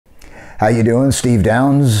How you doing? Steve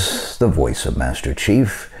Downs, the voice of Master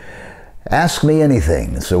Chief. Ask me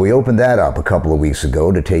anything. So we opened that up a couple of weeks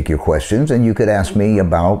ago to take your questions, and you could ask me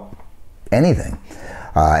about anything.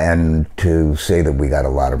 And to say that we got a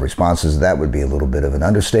lot of responses, that would be a little bit of an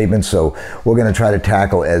understatement. So we're going to try to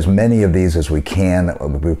tackle as many of these as we can.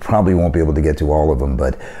 We probably won't be able to get to all of them,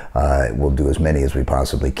 but we'll do as many as we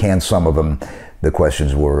possibly can. Some of them, the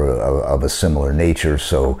questions were of a similar nature,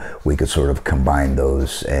 so we could sort of combine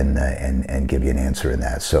those and give you an answer in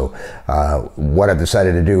that. So what I've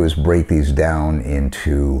decided to do is break these down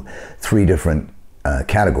into three different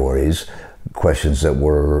categories. Questions that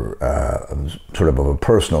were sort of a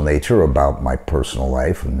personal nature about my personal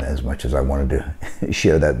life, and as much as I wanted to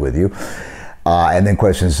share that with you. And then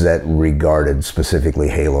questions that regarded specifically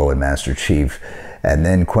Halo and Master Chief. And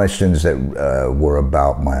then questions that were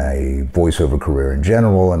about my voiceover career in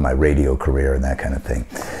general and my radio career and that kind of thing.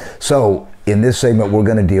 So in this segment, we're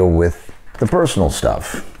going to deal with the personal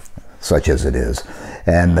stuff, such as it is.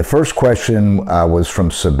 And the first question was from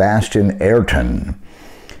Sebastián Aírton.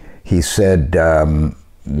 He said,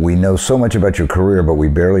 we know so much about your career, but we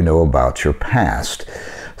barely know about your past.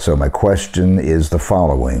 So my question is the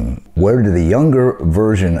following. Where did the younger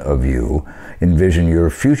version of you envision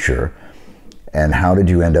your future? And how did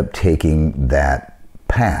you end up taking that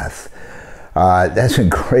path? That's a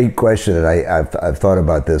great question, and I've thought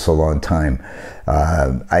about this a long time.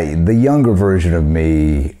 The younger version of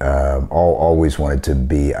me always wanted to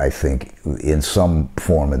be, I think, in some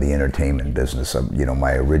form of the entertainment business. You know,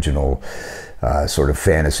 my original sort of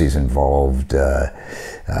fantasies involved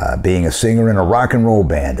being a singer in a rock and roll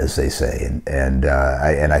band, as they say. And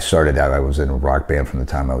I started out, I was in a rock band from the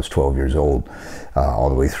time I was 12 years old, all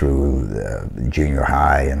the way through junior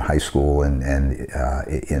high and high school and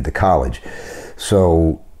into college.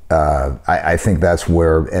 So I think that's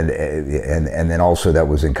where, and then also that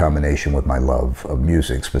was in combination with my love of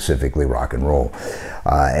music, specifically rock and roll,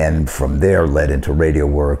 and from there led into radio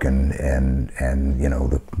work and you know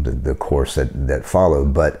the course that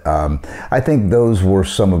followed. But I think those were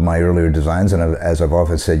some of my earlier designs, and as I've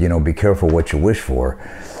often said, you know, be careful what you wish for,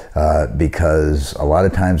 because a lot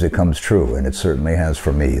of times it comes true, and it certainly has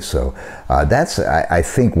for me. So that's I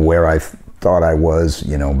think where I thought I was,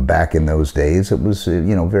 you know, back in those days. It was,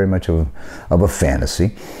 you know, very much of a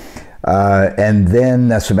fantasy. And then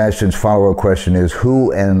Sebastian's follow-up question is,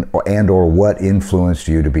 who and or what influenced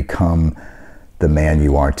you to become the man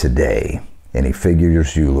you are today? Any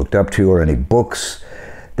figures you looked up to, or any books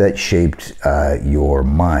that shaped your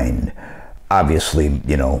mind? Obviously,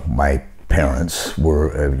 you know, my parents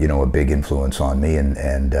were, you know, a big influence on me,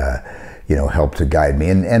 and you know, helped to guide me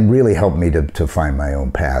and really helped me to find my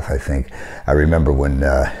own path. I think I remember when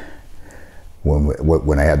I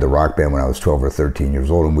had the rock band when I was 12 or 13 years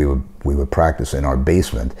old, and we would practice in our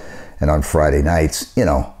basement, and on Friday nights, you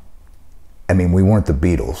know, I mean, we weren't the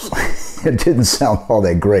Beatles. It didn't sound all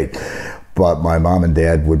that great, but my mom and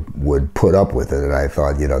dad would put up with it, and I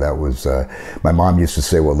thought, you know, that was, my mom used to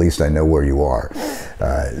say, well, at least I know where you are.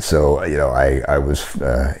 So, you know, I was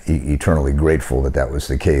eternally grateful that was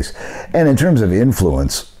the case. And in terms of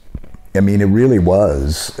influence, I mean, it really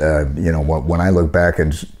was, you know, when I look back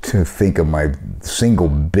and to think of my single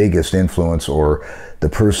biggest influence, or the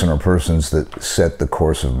person or persons that set the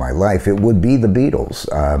course of my life, it would be the Beatles.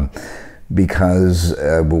 Because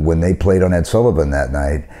when they played on Ed Sullivan that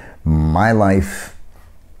night, my life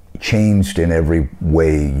changed in every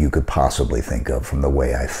way you could possibly think of, from the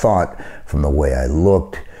way I thought, from the way I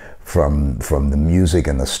looked, from the music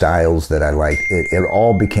and the styles that I liked. It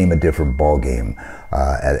all became a different ballgame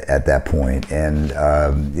at that point, and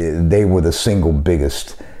they were the single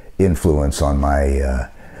biggest influence on my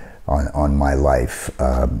life,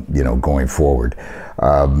 you know, going forward.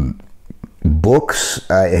 Books,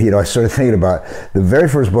 you know, I started thinking about the very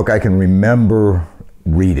first book I can remember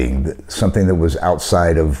reading, something that was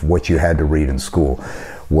outside of what you had to read in school,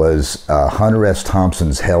 was Hunter S.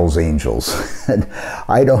 Thompson's Hell's Angels. And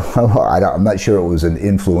I'm not sure it was an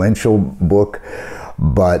influential book,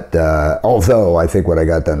 but although I think when I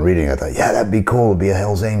got done reading, I thought, yeah, that'd be cool to be a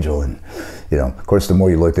Hell's Angel. And, you know, of course, the more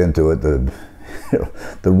you looked into it, the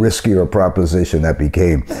riskier a proposition that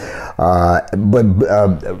became. But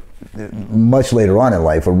much later on in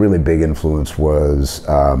life, a really big influence was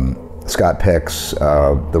Scott Peck's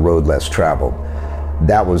The Road Less Traveled.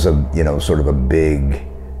 That was you know, sort of a big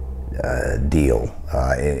deal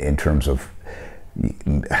in terms of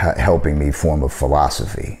helping me form a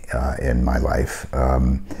philosophy in my life.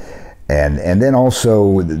 And then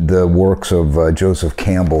also the works of Joseph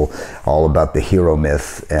Campbell, all about the hero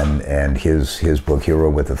myth, and his book Hero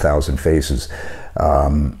with a Thousand Faces.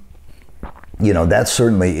 you know, that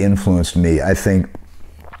certainly influenced me, I think,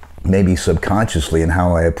 maybe subconsciously in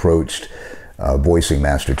how I approached voicing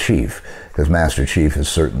Master Chief, because Master Chief is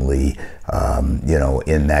certainly, you know,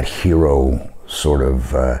 in that hero sort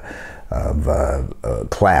of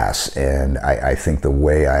class, and I think the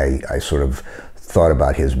way I sort of thought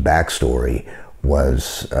about his backstory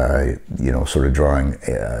was, you know, sort of drawing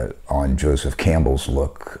on Joseph Campbell's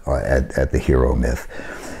look at the hero myth.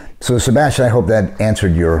 So Sebastian, I hope that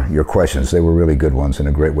answered your questions. They were really good ones and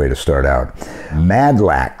a great way to start out.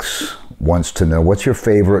 Madlax wants to know, what's your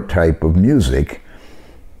favorite type of music?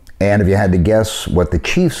 And if you had to guess what the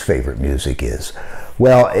Chief's favorite music is.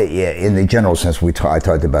 Well, in the general sense, I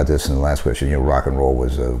talked about this in the last question. You know, rock and roll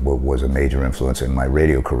was a major influence in my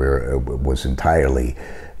radio career. It was entirely,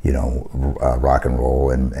 you know, rock and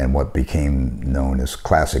roll and what became known as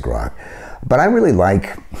classic rock. But I really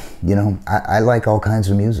like, you know, I like all kinds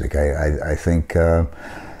of music. I think, you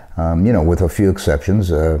know, with a few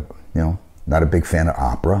exceptions, you know, not a big fan of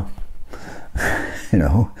opera. You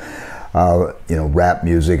know, rap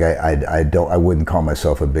music. I wouldn't call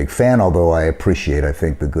myself a big fan, although I appreciate, I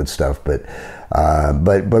think, the good stuff. But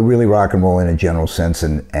really rock and roll in a general sense,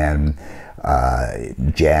 and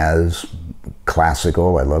jazz,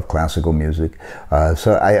 classical. I love classical music.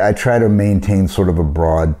 So I try to maintain sort of a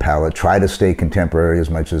broad palette. Try to stay contemporary as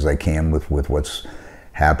much as I can with what's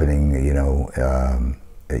happening. You know,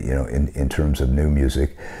 in terms of new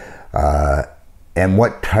music. And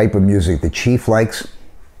what type of music the Chief likes,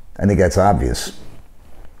 I think that's obvious.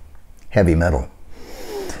 Heavy metal.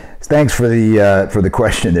 Thanks for the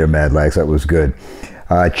question there, Madlax. That was good.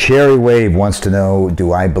 Cherry Wave wants to know,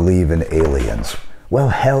 do I believe in aliens? Well,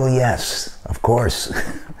 hell yes, of course.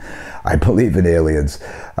 I believe in aliens.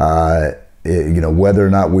 You know, whether or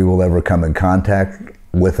not we will ever come in contact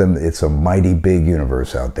with them, it's a mighty big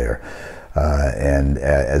universe out there. And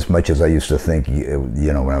as much as I used to think,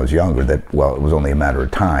 you know, when I was younger, that, well, it was only a matter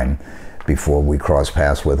of time before we cross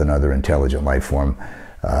paths with another intelligent life form,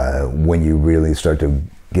 when you really start to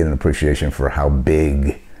get an appreciation for how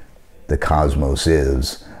big the cosmos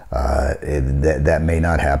is, that may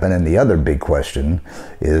not happen. And the other big question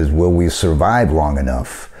is, will we survive long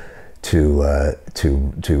enough to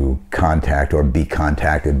contact or be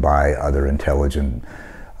contacted by other intelligent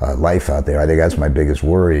life out there? I think that's my biggest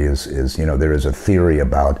worry is, you know, there is a theory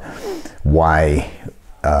about why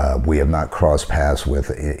we have not crossed paths with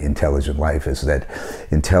intelligent life, is that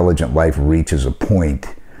intelligent life reaches a point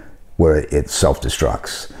where it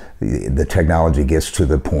self-destructs. The technology gets to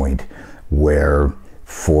the point where,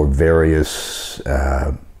 for various,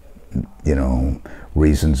 you know,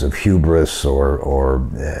 reasons of hubris or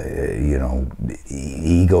you know,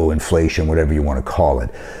 ego inflation, whatever you want to call it,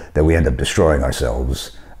 that we end up destroying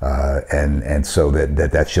ourselves. And so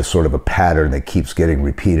that's just sort of a pattern that keeps getting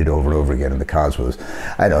repeated over and over again in the cosmos.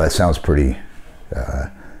 I know that sounds pretty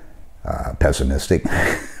pessimistic,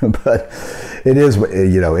 but it is,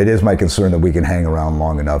 you know, it is my concern that we can hang around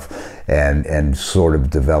long enough and sort of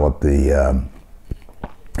develop the,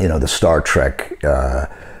 you know, the Star Trek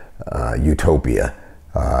utopia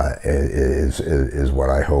is what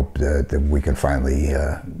I hope that we can finally,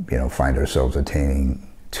 you know, find ourselves attaining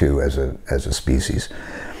to as a species.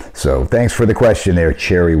 So thanks for the question there,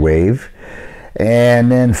 Cherry Wave.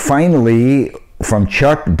 And then finally, from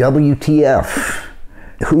Chuck, WTF,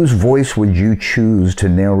 whose voice would you choose to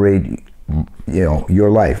narrate, you know,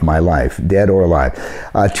 your life, my life, dead or alive?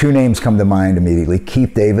 Two names come to mind immediately.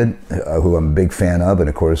 Keith David, who I'm a big fan of, and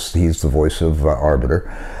of course he's the voice of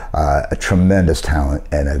Arbiter. A tremendous talent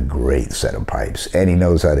and a great set of pipes, and he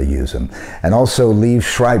knows how to use them. And also Liev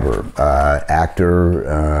Schreiber, actor,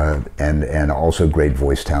 and also great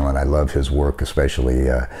voice talent. I love his work, especially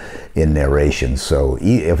in narration. So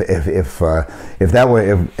if that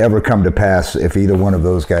would ever come to pass, if either one of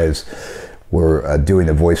those guys were doing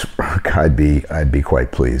the voice work, I'd be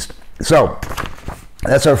quite pleased. So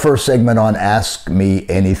that's our first segment on Ask Me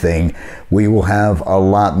Anything. We will have a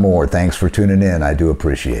lot more. Thanks for tuning in. I do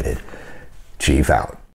appreciate it. Chief out.